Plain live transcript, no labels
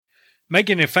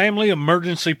Making a family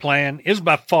emergency plan is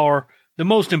by far the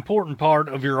most important part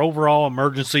of your overall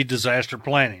emergency disaster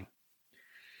planning.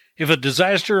 If a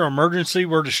disaster or emergency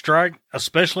were to strike,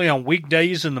 especially on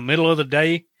weekdays in the middle of the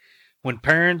day, when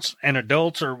parents and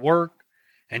adults are at work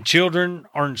and children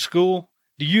are in school,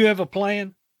 do you have a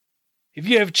plan? If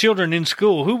you have children in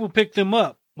school, who will pick them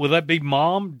up? Will that be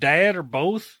mom, dad, or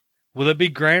both? Will it be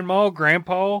grandma,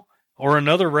 grandpa, or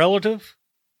another relative?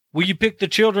 Will you pick the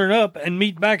children up and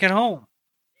meet back at home?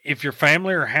 If your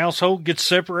family or household gets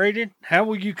separated, how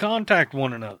will you contact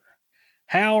one another?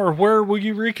 How or where will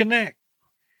you reconnect?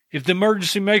 If the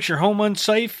emergency makes your home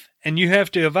unsafe and you have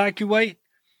to evacuate,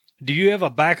 do you have a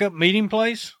backup meeting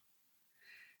place?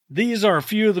 These are a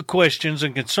few of the questions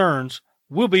and concerns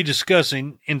we'll be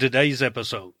discussing in today's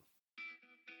episode.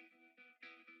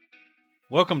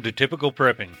 Welcome to Typical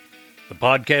Prepping, the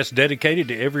podcast dedicated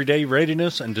to everyday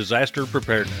readiness and disaster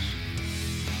preparedness.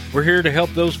 We're here to help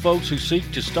those folks who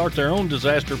seek to start their own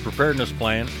disaster preparedness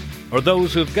plan, or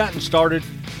those who have gotten started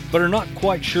but are not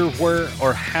quite sure where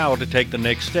or how to take the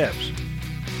next steps.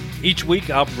 Each week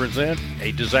I'll present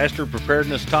a disaster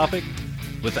preparedness topic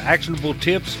with actionable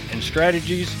tips and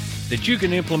strategies that you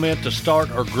can implement to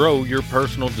start or grow your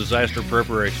personal disaster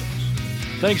preparations.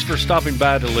 Thanks for stopping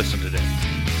by to listen today.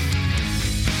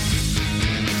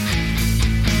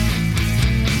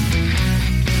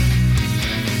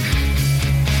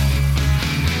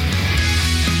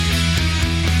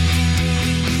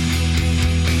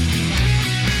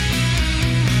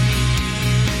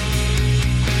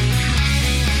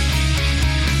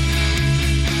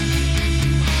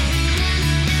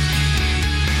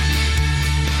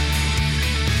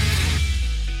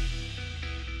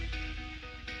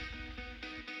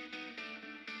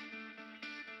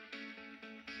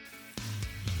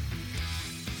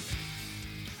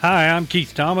 Hi, I'm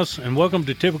Keith Thomas, and welcome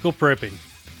to Typical Prepping.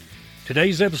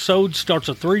 Today's episode starts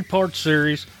a three-part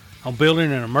series on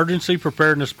building an emergency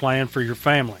preparedness plan for your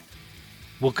family.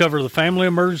 We'll cover the family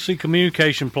emergency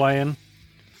communication plan,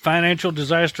 financial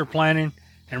disaster planning,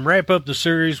 and wrap up the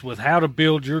series with how to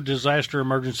build your disaster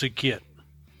emergency kit.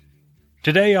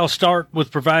 Today I'll start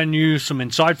with providing you some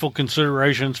insightful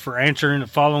considerations for answering the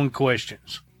following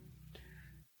questions.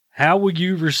 How will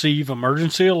you receive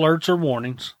emergency alerts or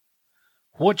warnings?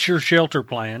 What's your shelter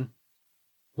plan?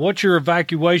 What's your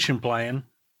evacuation plan?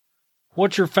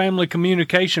 What's your family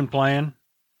communication plan?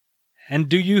 And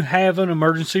do you have an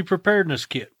emergency preparedness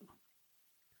kit?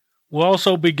 We'll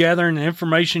also be gathering the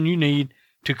information you need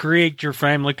to create your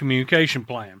family communication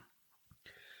plan.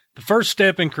 The first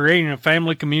step in creating a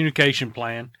family communication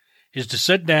plan is to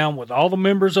sit down with all the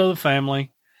members of the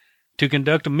family to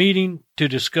conduct a meeting to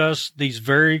discuss these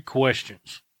very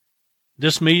questions.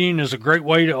 This meeting is a great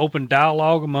way to open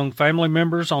dialogue among family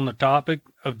members on the topic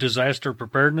of disaster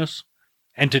preparedness,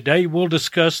 and today we'll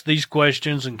discuss these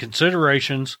questions and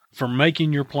considerations for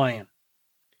making your plan.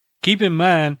 Keep in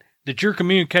mind that your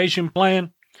communication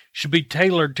plan should be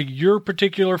tailored to your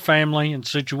particular family and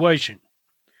situation.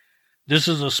 This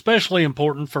is especially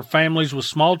important for families with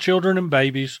small children and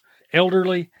babies,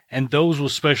 elderly, and those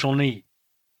with special need.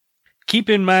 Keep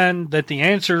in mind that the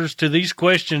answers to these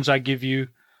questions I give you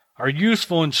are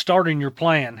useful in starting your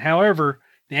plan. However,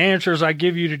 the answers I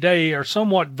give you today are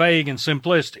somewhat vague and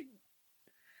simplistic.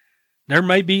 There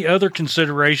may be other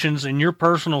considerations in your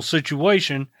personal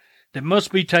situation that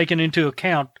must be taken into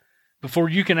account before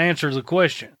you can answer the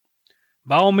question.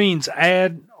 By all means,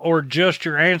 add or adjust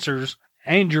your answers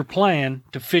and your plan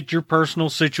to fit your personal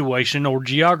situation or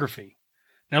geography.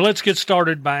 Now let's get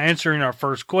started by answering our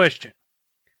first question.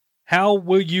 How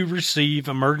will you receive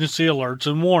emergency alerts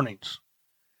and warnings?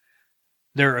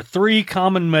 There are three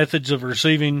common methods of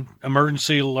receiving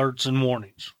emergency alerts and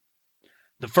warnings.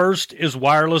 The first is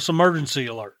wireless emergency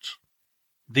alerts.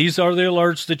 These are the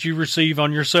alerts that you receive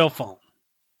on your cell phone.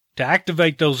 To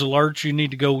activate those alerts, you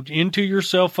need to go into your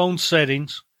cell phone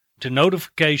settings to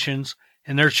notifications,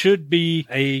 and there should be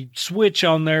a switch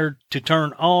on there to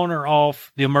turn on or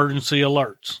off the emergency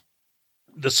alerts.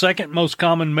 The second most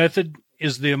common method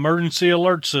is the emergency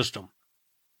alert system.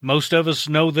 Most of us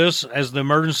know this as the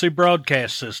emergency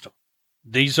broadcast system.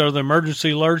 These are the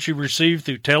emergency alerts you receive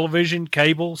through television,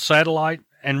 cable, satellite,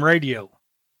 and radio.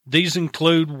 These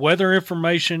include weather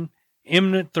information,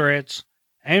 imminent threats,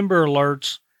 Amber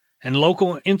Alerts, and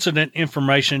local incident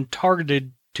information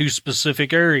targeted to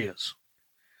specific areas.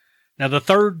 Now, the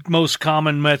third most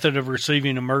common method of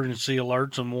receiving emergency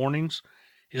alerts and warnings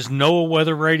is NOAA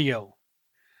Weather Radio.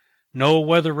 NOAA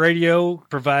Weather Radio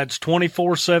provides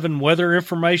 24/7 weather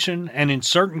information and, in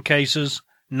certain cases,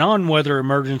 non-weather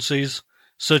emergencies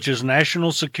such as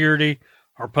national security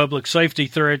or public safety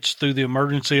threats through the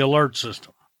emergency alert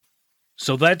system.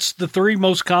 So that's the 3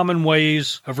 most common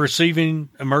ways of receiving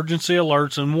emergency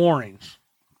alerts and warnings.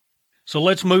 So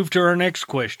let's move to our next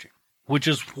question, which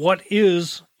is, what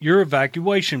is your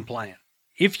evacuation plan?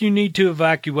 If you need to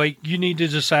evacuate, you need to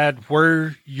decide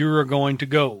where you are going to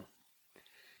go.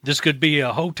 This could be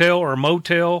a hotel or a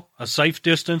motel a safe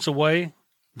distance away,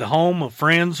 the home of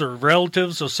friends or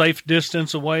relatives a safe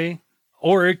distance away,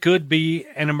 or it could be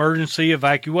an emergency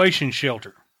evacuation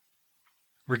shelter.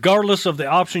 Regardless of the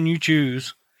option you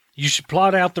choose, you should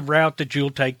plot out the route that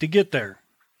you'll take to get there.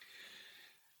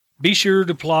 Be sure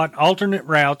to plot alternate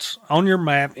routes on your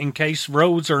map in case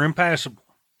roads are impassable.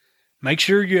 Make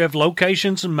sure you have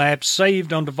locations and maps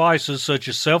saved on devices such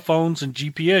as cell phones and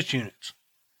GPS units.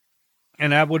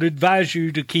 And I would advise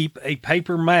you to keep a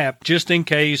paper map just in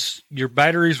case your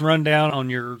batteries run down on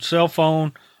your cell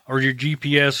phone or your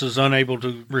GPS is unable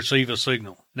to receive a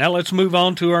signal. Now let's move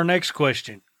on to our next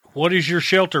question. What is your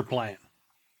shelter plan?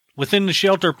 Within the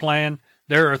shelter plan,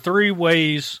 there are 3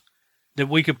 ways that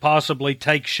we could possibly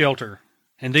take shelter.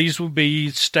 And these would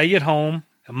be stay at home,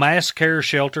 a mass care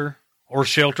shelter, or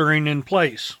sheltering in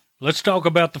place. Let's talk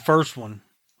about the first one,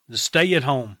 the stay at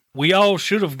home. We all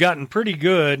should have gotten pretty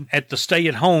good at the stay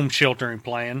at home sheltering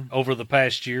plan over the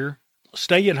past year.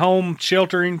 Stay at home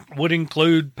sheltering would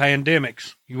include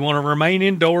pandemics. You want to remain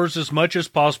indoors as much as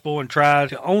possible and try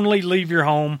to only leave your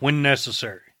home when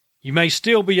necessary. You may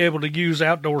still be able to use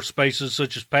outdoor spaces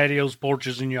such as patios,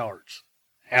 porches, and yards.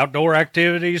 Outdoor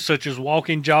activities such as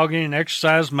walking, jogging, and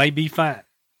exercise may be fine.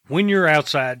 When you're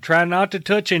outside, try not to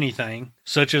touch anything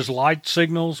such as light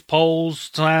signals,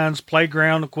 poles, signs,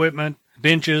 playground equipment,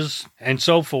 benches, and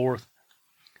so forth,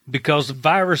 because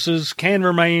viruses can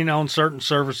remain on certain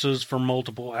surfaces for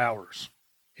multiple hours.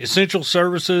 Essential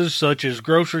services such as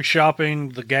grocery shopping,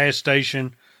 the gas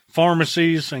station,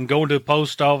 pharmacies, and going to the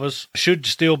post office should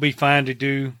still be fine to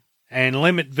do, and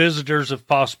limit visitors if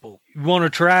possible. You want to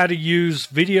try to use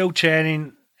video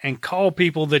chatting and call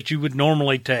people that you would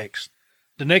normally text.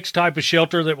 The next type of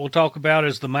shelter that we'll talk about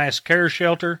is the mass care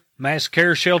shelter. Mass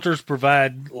care shelters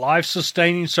provide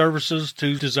life-sustaining services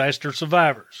to disaster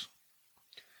survivors.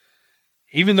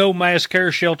 Even though mass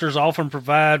care shelters often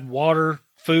provide water,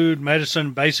 food,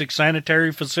 medicine, basic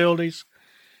sanitary facilities,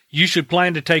 you should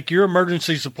plan to take your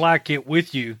emergency supply kit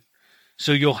with you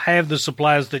so you'll have the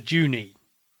supplies that you need.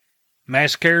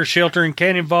 Mass care sheltering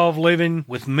can involve living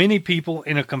with many people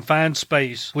in a confined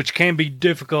space, which can be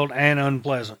difficult and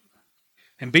unpleasant.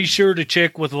 And be sure to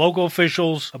check with local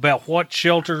officials about what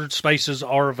sheltered spaces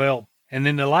are available. And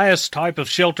then the last type of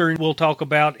sheltering we'll talk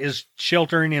about is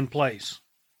sheltering in place.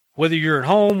 Whether you're at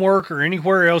home, work, or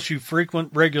anywhere else you frequent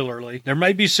regularly, there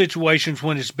may be situations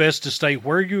when it's best to stay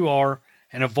where you are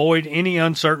and avoid any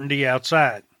uncertainty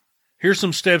outside. Here's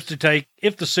some steps to take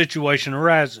if the situation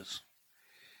arises.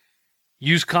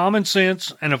 Use common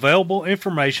sense and available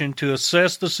information to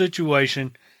assess the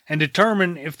situation and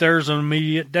determine if there is an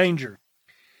immediate danger.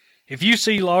 If you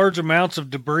see large amounts of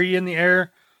debris in the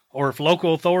air, or if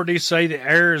local authorities say the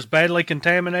air is badly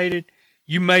contaminated,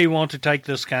 you may want to take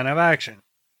this kind of action.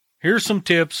 Here's some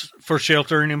tips for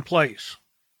sheltering in place.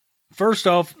 First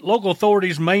off, local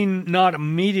authorities may not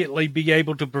immediately be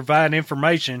able to provide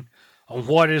information on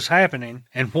what is happening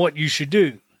and what you should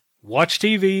do. Watch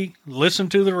TV, listen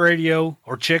to the radio,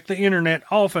 or check the internet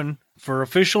often for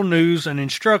official news and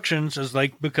instructions as they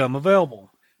become available.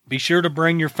 Be sure to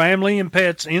bring your family and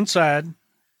pets inside,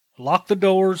 lock the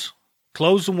doors,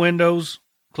 close the windows,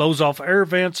 close off air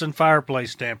vents and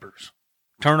fireplace dampers.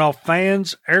 Turn off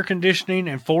fans, air conditioning,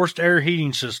 and forced air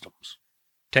heating systems.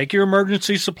 Take your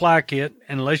emergency supply kit,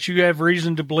 unless you have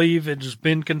reason to believe it has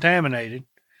been contaminated.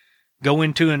 Go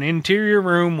into an interior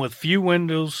room with few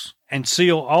windows and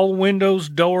seal all windows,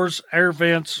 doors, air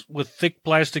vents with thick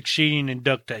plastic sheeting and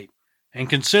duct tape. And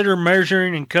consider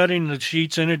measuring and cutting the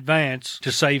sheets in advance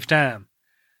to save time.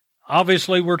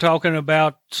 Obviously, we're talking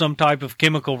about some type of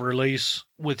chemical release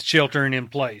with sheltering in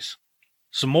place.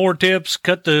 Some more tips: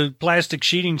 cut the plastic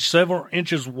sheeting several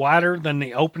inches wider than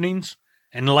the openings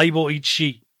and label each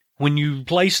sheet. When you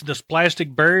place this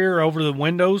plastic barrier over the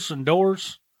windows and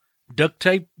doors, duct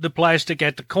tape the plastic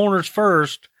at the corners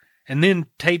first and then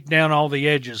tape down all the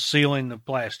edges, sealing the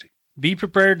plastic. Be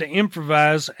prepared to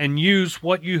improvise and use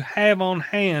what you have on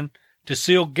hand to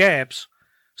seal gaps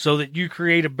so that you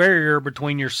create a barrier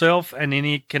between yourself and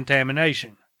any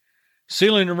contamination.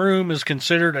 Sealing a room is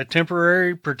considered a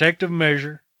temporary protective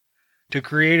measure to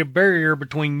create a barrier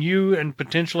between you and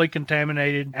potentially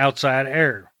contaminated outside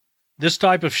air. This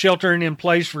type of sheltering in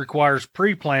place requires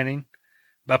pre-planning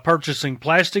by purchasing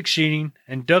plastic sheeting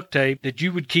and duct tape that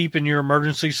you would keep in your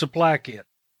emergency supply kit.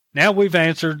 Now we've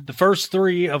answered the first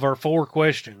 3 of our 4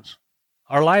 questions.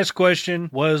 Our last question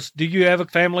was, do you have a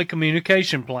family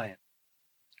communication plan?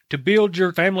 To build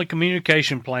your family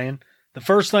communication plan, the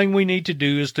first thing we need to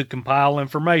do is to compile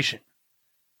information.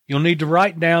 You'll need to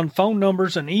write down phone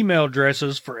numbers and email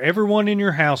addresses for everyone in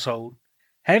your household.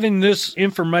 Having this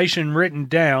information written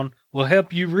down will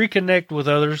help you reconnect with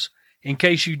others in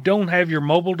case you don't have your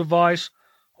mobile device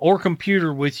or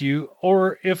computer with you,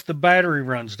 or if the battery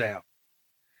runs out.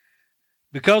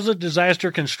 Because a disaster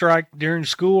can strike during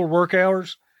school or work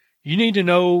hours, you need to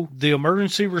know the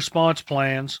emergency response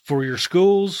plans for your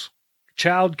schools,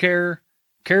 child care,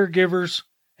 caregivers,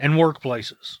 and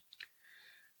workplaces.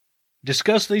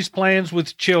 Discuss these plans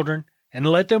with children and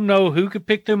let them know who could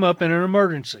pick them up in an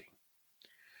emergency.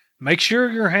 Make sure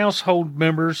your household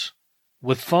members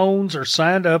with phones are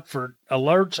signed up for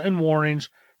alerts and warnings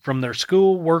from their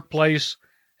school, workplace,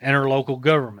 and our local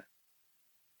government.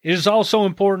 It is also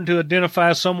important to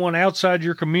identify someone outside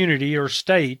your community or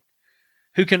state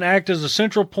who can act as a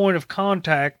central point of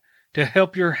contact to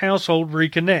help your household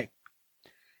reconnect.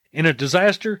 In a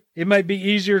disaster, it may be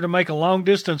easier to make a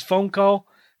long-distance phone call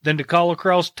than to call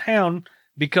across town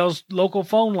because local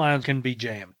phone lines can be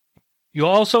jammed. You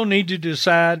also need to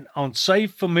decide on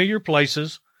safe, familiar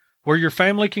places where your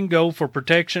family can go for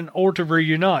protection or to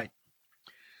reunite.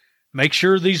 Make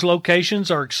sure these locations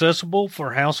are accessible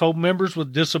for household members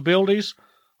with disabilities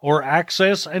or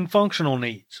access and functional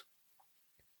needs.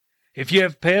 If you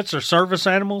have pets or service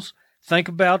animals, think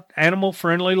about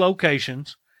animal-friendly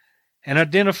locations and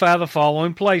identify the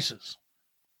following places.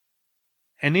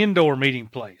 An indoor meeting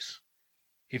place.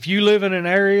 If you live in an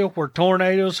area where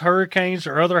tornadoes, hurricanes,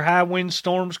 or other high wind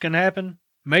storms can happen,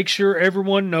 make sure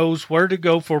everyone knows where to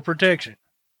go for protection.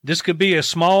 This could be a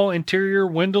small interior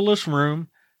windowless room,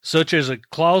 such as a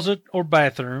closet or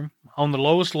bathroom on the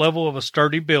lowest level of a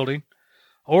sturdy building,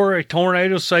 or a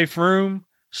tornado-safe room,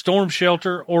 storm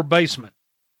shelter, or basement.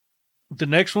 The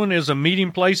next one is a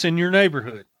meeting place in your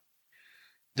neighborhood.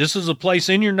 This is a place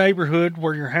in your neighborhood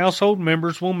where your household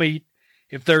members will meet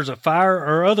if there's a fire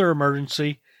or other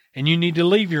emergency and you need to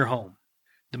leave your home.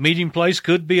 The meeting place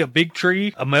could be a big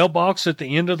tree, a mailbox at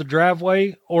the end of the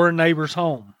driveway, or a neighbor's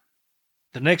home.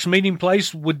 The next meeting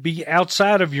place would be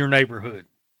outside of your neighborhood.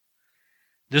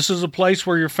 This is a place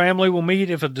where your family will meet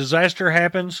if a disaster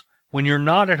happens when you're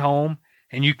not at home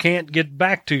and you can't get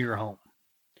back to your home.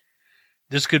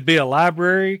 This could be a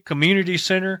library, community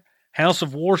center, house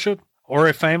of worship, or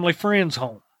a family friend's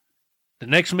home. The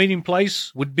next meeting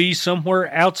place would be somewhere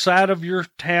outside of your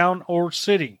town or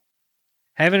city.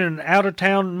 Having an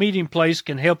out-of-town meeting place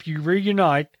can help you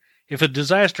reunite if a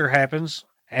disaster happens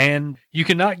and you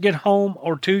cannot get home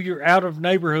or to your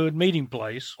out-of-neighborhood meeting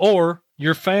place, or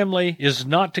your family is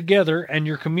not together and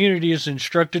your community is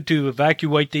instructed to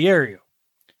evacuate the area.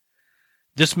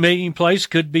 This meeting place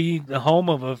could be the home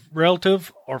of a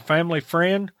relative or family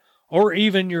friend, or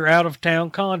even your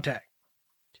out-of-town contact.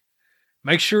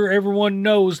 Make sure everyone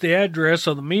knows the address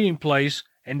of the meeting place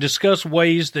and discuss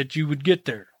ways that you would get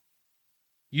there.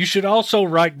 You should also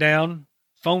write down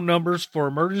phone numbers for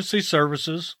emergency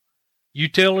services,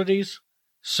 utilities,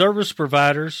 service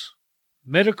providers,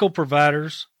 medical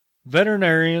providers,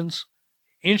 veterinarians,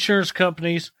 insurance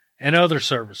companies, and other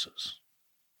services.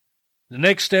 The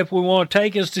next step we want to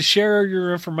take is to share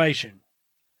your information.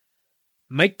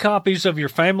 Make copies of your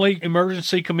family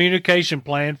emergency communication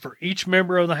plan for each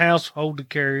member of the household to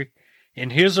carry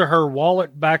in his or her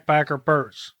wallet, backpack, or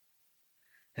purse.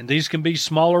 And these can be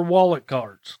smaller wallet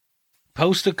cards.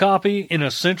 Post a copy in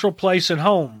a central place at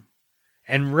home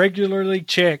and regularly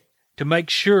check to make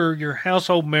sure your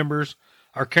household members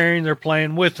are carrying their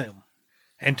plan with them.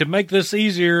 And to make this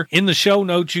easier, in the show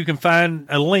notes you can find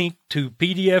a link to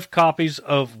PDF copies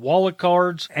of wallet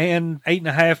cards and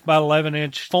 8.5 by 11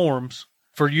 inch forms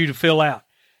for you to fill out.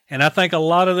 And I think a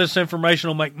lot of this information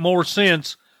will make more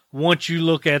sense once you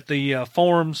look at the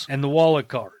forms and the wallet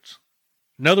cards.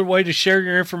 Another way to share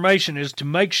your information is to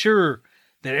make sure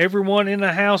that everyone in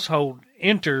the household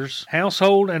enters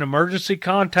household and emergency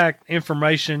contact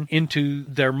information into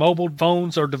their mobile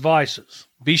phones or devices.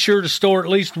 Be sure to store at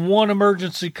least one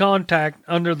emergency contact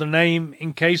under the name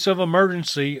In Case of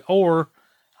Emergency, or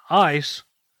ICE,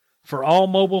 for all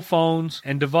mobile phones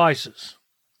and devices.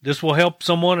 This will help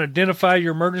someone identify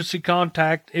your emergency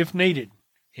contact if needed.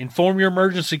 Inform your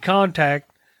emergency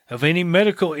contact of any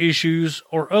medical issues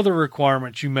or other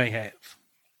requirements you may have.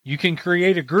 You can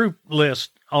create a group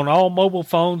list on all mobile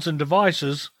phones and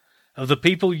devices of the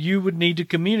people you would need to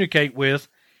communicate with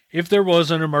if there was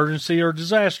an emergency or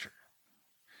disaster.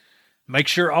 Make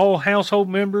sure all household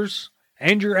members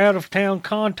and your out-of-town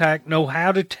contact know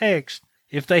how to text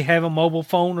if they have a mobile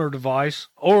phone or device,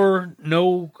 or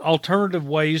know alternative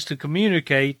ways to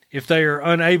communicate if they are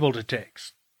unable to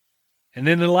text. And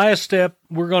then the last step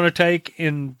we're going to take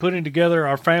in putting together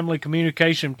our family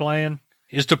communication plan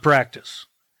is to practice.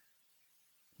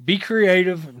 Be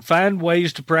creative and find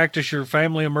ways to practice your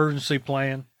family emergency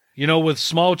plan. You know, with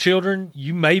small children,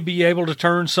 you may be able to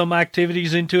turn some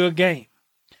activities into a game.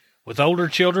 With older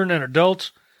children and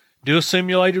adults, do a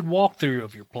simulated walkthrough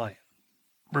of your plan.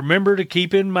 Remember to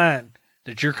keep in mind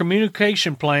that your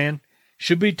communication plan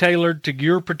should be tailored to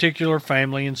your particular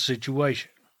family and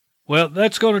situation. Well,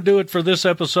 that's going to do it for this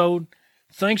episode.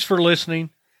 Thanks for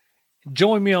listening.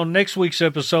 Join me on next week's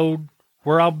episode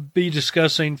where I'll be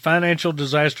discussing financial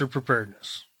disaster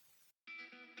preparedness.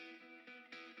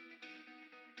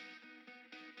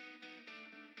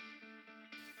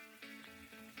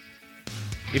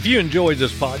 If you enjoyed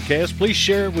this podcast, please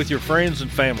share it with your friends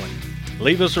and family.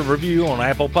 Leave us a review on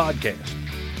Apple Podcasts.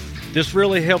 This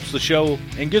really helps the show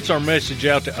and gets our message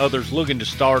out to others looking to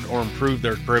start or improve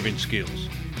their prepping skills.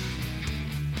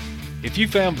 If you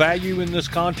found value in this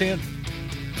content,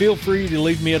 feel free to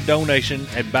leave me a donation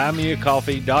at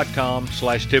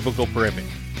buymeacoffee.com/typicalprepping.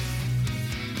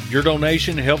 Your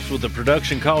donation helps with the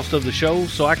production cost of the show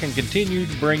so I can continue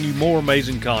to bring you more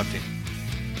amazing content.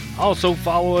 Also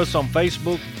follow us on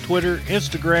Facebook, Twitter,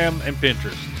 Instagram, and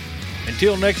Pinterest.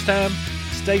 Until next time,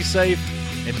 stay safe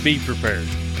and be prepared.